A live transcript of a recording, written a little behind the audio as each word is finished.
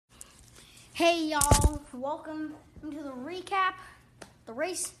Hey y'all, welcome to the recap. The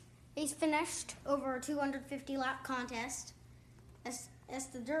race is finished over a 250 lap contest. That's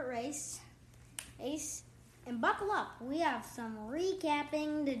the dirt race. And buckle up, we have some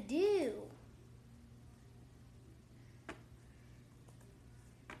recapping to do.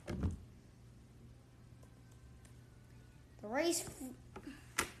 The race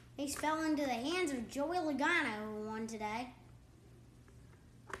fell into the hands of Joey Logano, who won today.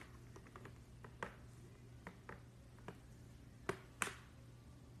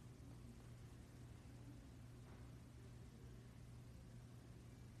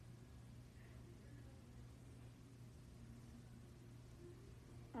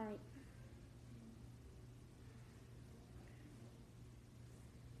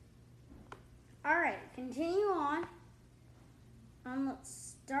 Alright, continue on.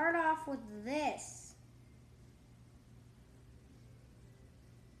 Let's start off with this.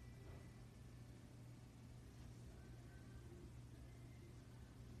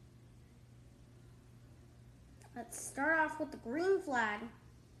 Let's start off with the green flag.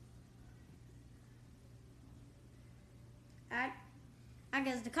 I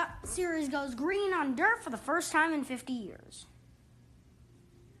guess the Cup Series goes green on dirt for the first time in 50 years.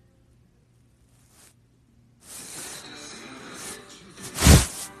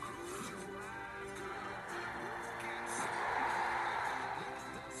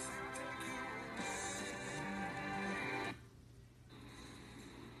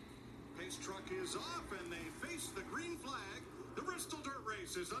 Pace truck is off and they face the green flag. The Bristol Dirt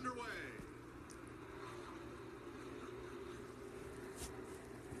Race is underway.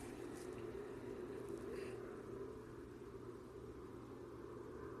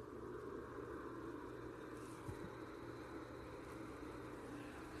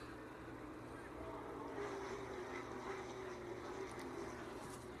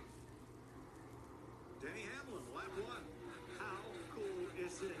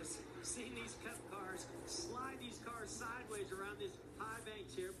 Seeing these Cup cars slide these cars sideways around this high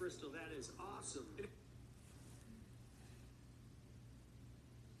banks here, Bristol, that is awesome.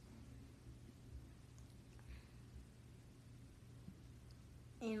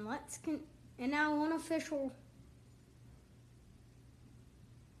 And now one official.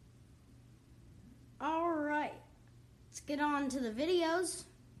 All right, let's get on to the videos.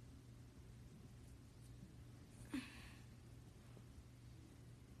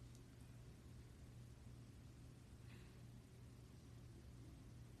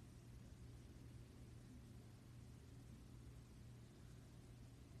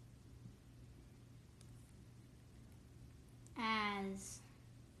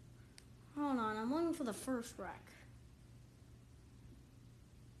 Hold on, I'm looking for the first wreck.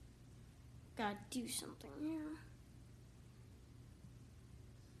 Gotta do something here.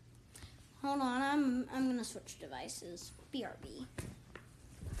 Hold on, I'm gonna switch devices. BRB.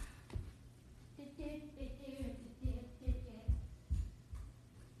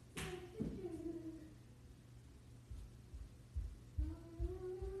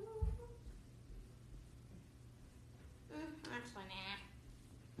 Actually, nah.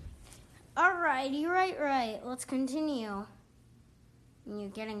 Alrighty, right. Let's continue. You're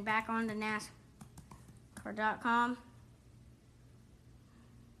getting back onto NASCAR.com.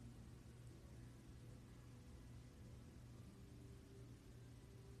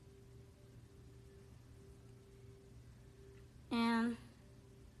 And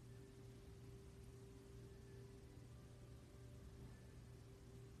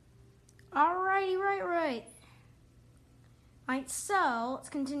alrighty, right. Alright, so let's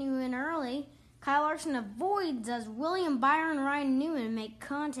continue in early. Kyle Larson avoids as William Byron and Ryan Newman make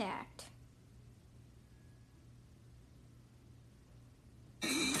contact.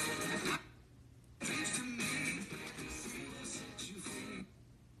 Kyle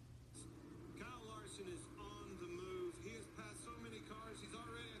Larson is on the move. He has passed so many cars. He's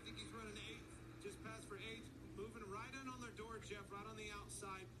already, I think he's running 8th. Just passed for 8th. Moving right in on their door, Jeff, right on the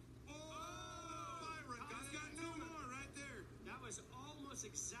outside. Byron, he's got 2 more right there. That was almost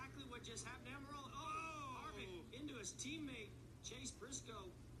exactly what just happened. Emerald, Harvick into his teammate, Chase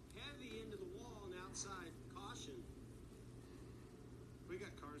Briscoe, heavy into the wall and outside. Caution. We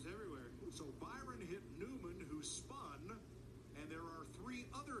got cars everywhere. So Byron hit Newman, who spun, and there are 3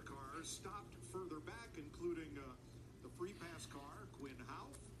 other cars stopped further back, including the free pass car, Quinn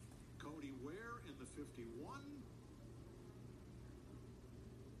Houff, Cody Ware in the 51,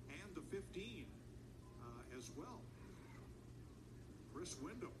 and the 15 as well. Chris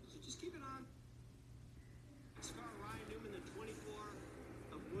Wendell. So just keep it on. Scar Ryan Newman, the 24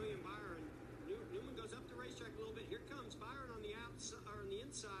 of William Byron. Newman goes up the racetrack a little bit. Here comes Byron on the outside, or on the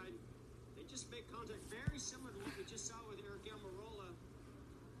inside. They just just make contact very similar to what we just saw with Eric Almirola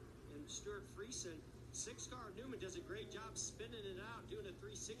and Stuart Friesen. 6-car Newman does a great job spinning it out, doing a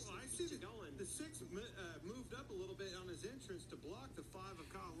 360. Well, I see going. The 6 moved up a little bit on his entrance to block the 5 of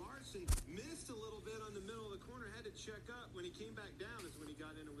Kyle Larson. Missed a little bit on the middle of the corner, had to check up. When he came back down is when he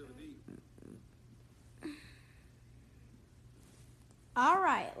got in a wheel V. All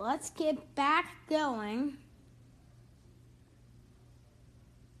right, let's get back going.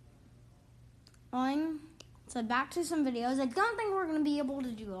 So back to some videos. I don't think we're going to be able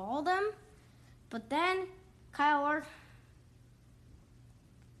to do all of them. But then, Kyle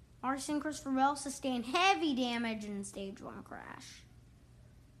Larson, Christopher Bell sustained heavy damage in stage 1 crash.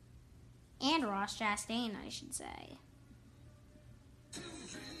 And Ross Chastain, I should say.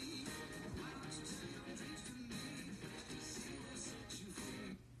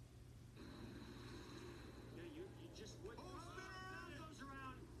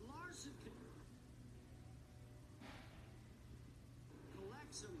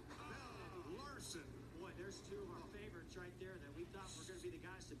 Right there that we thought were going to be the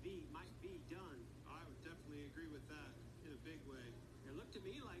guys to beat might be done. I would definitely agree with that in a big way. It looked to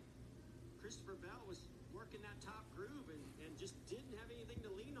me like Christopher Bell was working that top groove and just didn't have anything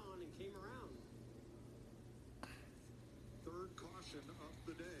to lean on and came around. Third caution of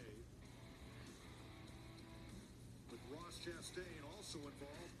the day. With Ross Chastain also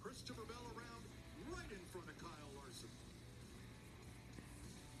involved. Christopher Bell around right in front of Kyle Larson.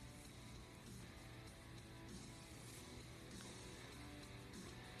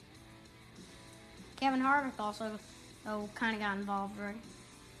 Kevin Harvick also kind of got involved, right?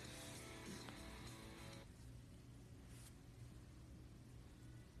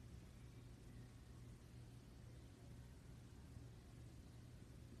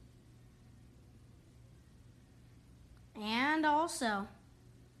 And also,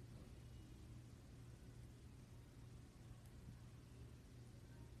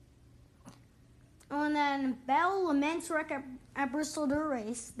 and then Bell laments wreck at Bristol Dirt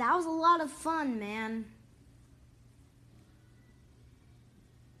Race. That was a lot of fun, man.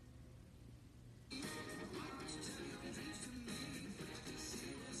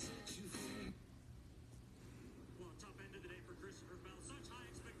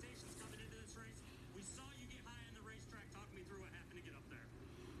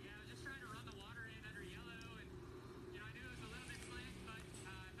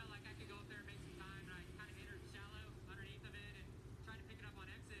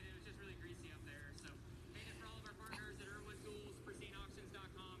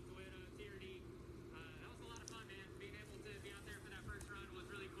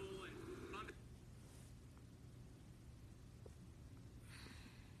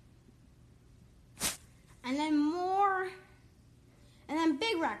 And then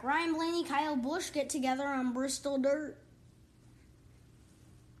Big Wreck, Ryan Blaney, Kyle Busch get together on Bristol Dirt.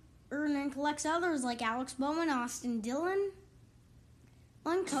 And then collects others like Alex Bowman, Austin Dillon,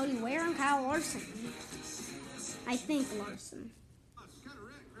 and Cody Ware, and Kyle Larson. I think Larson. It's kind of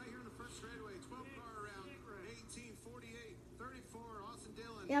wrecked right here in the first straightaway. 12-car around 18:48, 34. Austin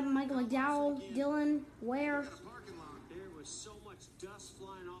Dillon. Yep, Michael McDowell, Dillon, Ware. There was so much dust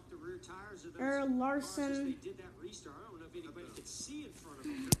flying off the rear tires of those Larson. They did that restart. I don't know if anybody could see in front of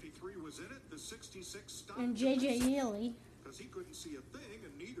him. 53 was in it. The 66 stopped. And JJ Healy. Because he couldn't see a thing,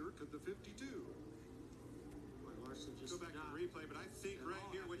 and neither could the 52. Larson just go back to the replay, but I think right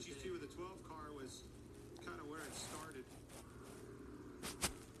here what you see with the 12 car was kind of where it started.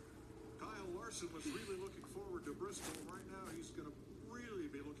 Kyle Larson was really looking forward to Bristol. Right now, he's going to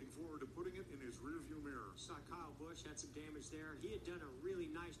really be looking forward to putting it in his rearview mirror. Saw Kyle Busch had some damage there. He had done a really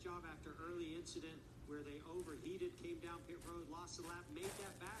nice job after early incident where they overheated, came down pit road, lost a lap, made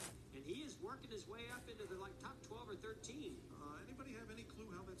that back, and he is working his way up into the top 12 or 13. Anybody have any clue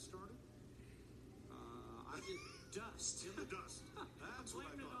how that started? I just dust. In the dust. That's what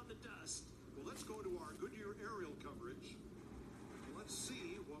I blaming it thought. on the dust. Well, let's go to our Goodyear aerial coverage. Let's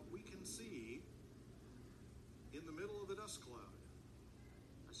see what we can see in the middle of the dust cloud.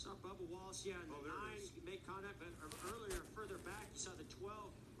 I saw Bubba Wallace, in the 9 make contact, but earlier, further back, you saw the 12,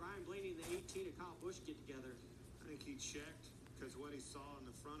 Ryan Blaney, and the 18, and Kyle Busch get together. I think he checked, because what he saw in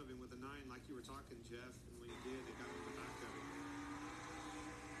the front of him with the 9, like you were talking, Jeff, and when he did, they got him in the back of it.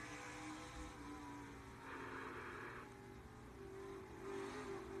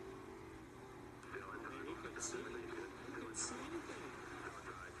 He couldn't see anything. He couldn't see anything.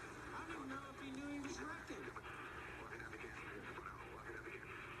 I don't even know if he knew he was wrecking.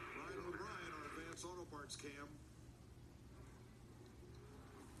 Ryan O'Brien on Advanced Auto Parts cam.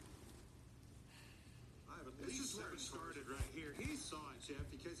 This is where it started right here. He saw it, Jeff,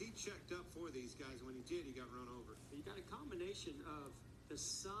 because he checked. checked up for these guys. When he did, he got run over. You got a combination of the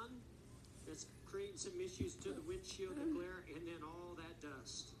sun that's creating some issues to the windshield, the glare, and then all that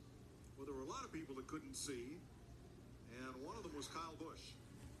dust. Well, there were a lot of people that couldn't see, and one of them was Kyle Busch.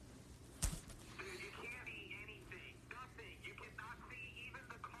 Dude, you can't see anything. Nothing. You cannot see even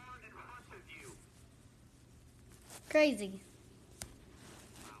the car in front of you. Crazy.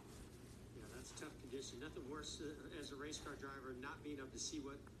 Wow. Yeah, that's a tough condition. Nothing worse as a race car driver not being able to see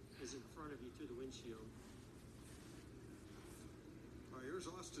what is in front of you through the windshield. All right, here's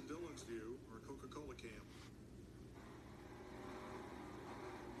Austin Dillon's view, or Coca-Cola cam.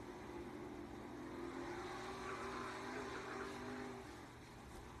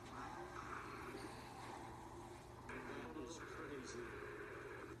 That is crazy.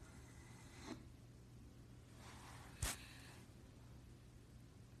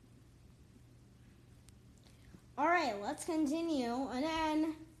 All right, let's continue. And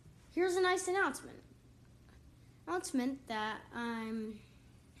then here's a nice announcement. That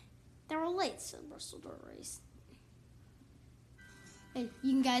that relates to the Bristol Dirt Race. And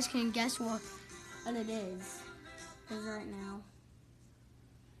you guys can guess what it is right now.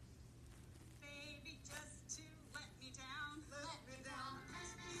 Baby, just to let me down, let me down.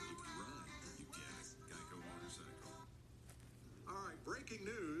 If you run, you guess Geico Motorcycle. All right, breaking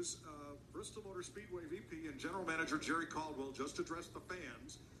news. Bristol Motor Speedway VP and General Manager Jerry Caldwell just addressed the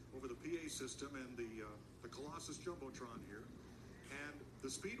fans over the PA system and the Colossus Jumbotron here. And the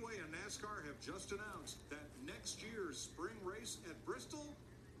Speedway and NASCAR have just announced that next year's spring race at Bristol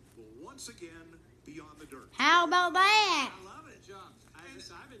will once again be on the dirt. How about that? I love it, John.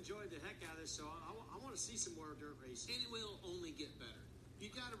 I've enjoyed the heck out of this, so I want to see some more dirt racing. And it will only get better. You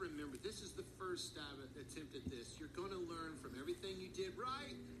got to remember, this is the first attempt at this. You're going to learn from everything you did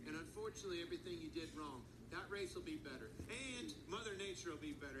right, and unfortunately, everything you did wrong. That race will be better, and Mother Nature will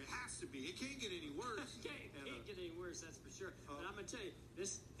be better. It has to be. It can't get any worse. Can't get any worse, that's for sure. But I'm gonna tell you,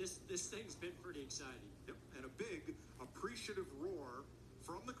 this thing's been pretty exciting. Yep, and a big appreciative roar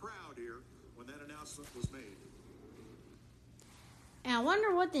from the crowd here when that announcement was made. And I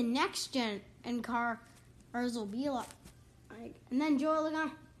wonder what the next gen cars will be like. And then Joey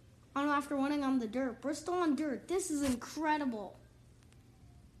Logano, after winning on the dirt, Bristol on dirt. This is incredible.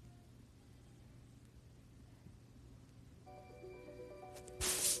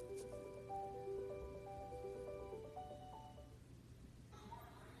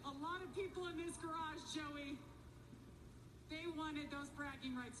 A lot of people in this garage, Joey, they wanted those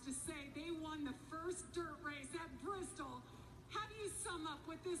bragging rights to say they won the first dirt race at Bristol. How do you sum up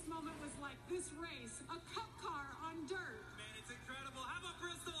what this moment was like? This race, a cup car on dirt. Man, it's incredible. How about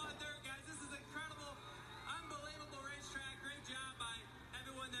Bristol on dirt, guys? This is incredible. Unbelievable racetrack. Great job by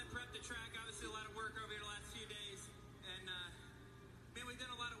everyone that prepped the track. Obviously, a lot of work over here the last few days. And, man, we've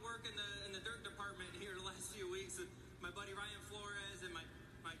done a lot of work in the dirt department here the last few weeks. And my buddy Ryan Flores and my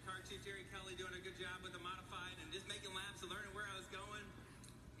car chief Jerry Kelly doing a good job with the modified and just making laps and learning where I was going.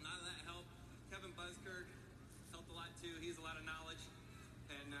 A lot of that helped. Kevin Buskirk helped a lot, too. He has a lot of knowledge.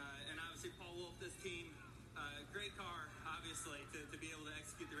 And obviously, Paul Wolf, this team, great car, obviously, to be able to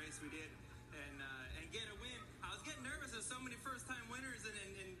execute the race we did and get a win. I was getting nervous. There's so many first-time winners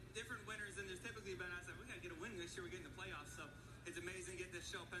and different winners than there's typically been. I said, we got to get a win. Make sure we get in the playoffs. So it's amazing to get this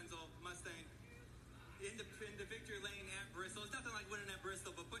Shell Pennzoil Mustang into victory lane at Bristol. It's nothing like winning at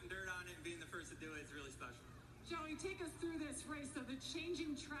Bristol, but putting dirt on it and being the first to do it is really special. Joey, take us through this race, though, the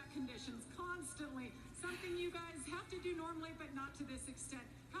changing track conditions constantly. Something you guys have to do normally, but not to this extent.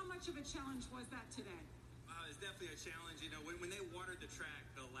 How much of a challenge was that today? It's definitely a challenge. You know, when they watered the track,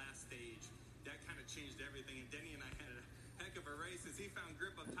 the last stage, that kind of changed everything. And Denny and I had a heck of a race as he found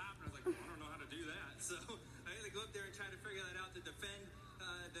grip up top, and I was like, I don't know how to do that. So I had to go up there and try to figure that out to defend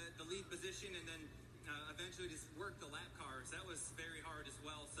the lead position, and then eventually just work the lap cars. That was very hard as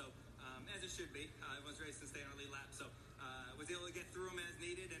well. So as it should be, everyone's racing to stay on our lead lap. So was able to get through them as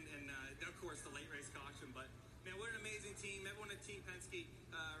needed, and of course the late race caution. But man, what an amazing team! Everyone at Team Penske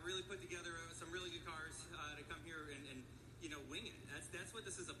really put together some really good cars to come here and you know, wing it. That's what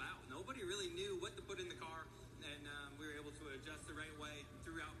this is about. Nobody really knew what to put in the car, and we were able to adjust the right way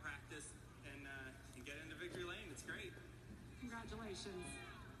throughout practice and get into victory lane. It's great. Congratulations.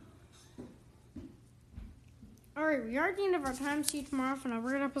 All right, we are at the end of our time. See you tomorrow for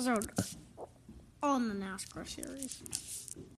another episode on the NASCAR series.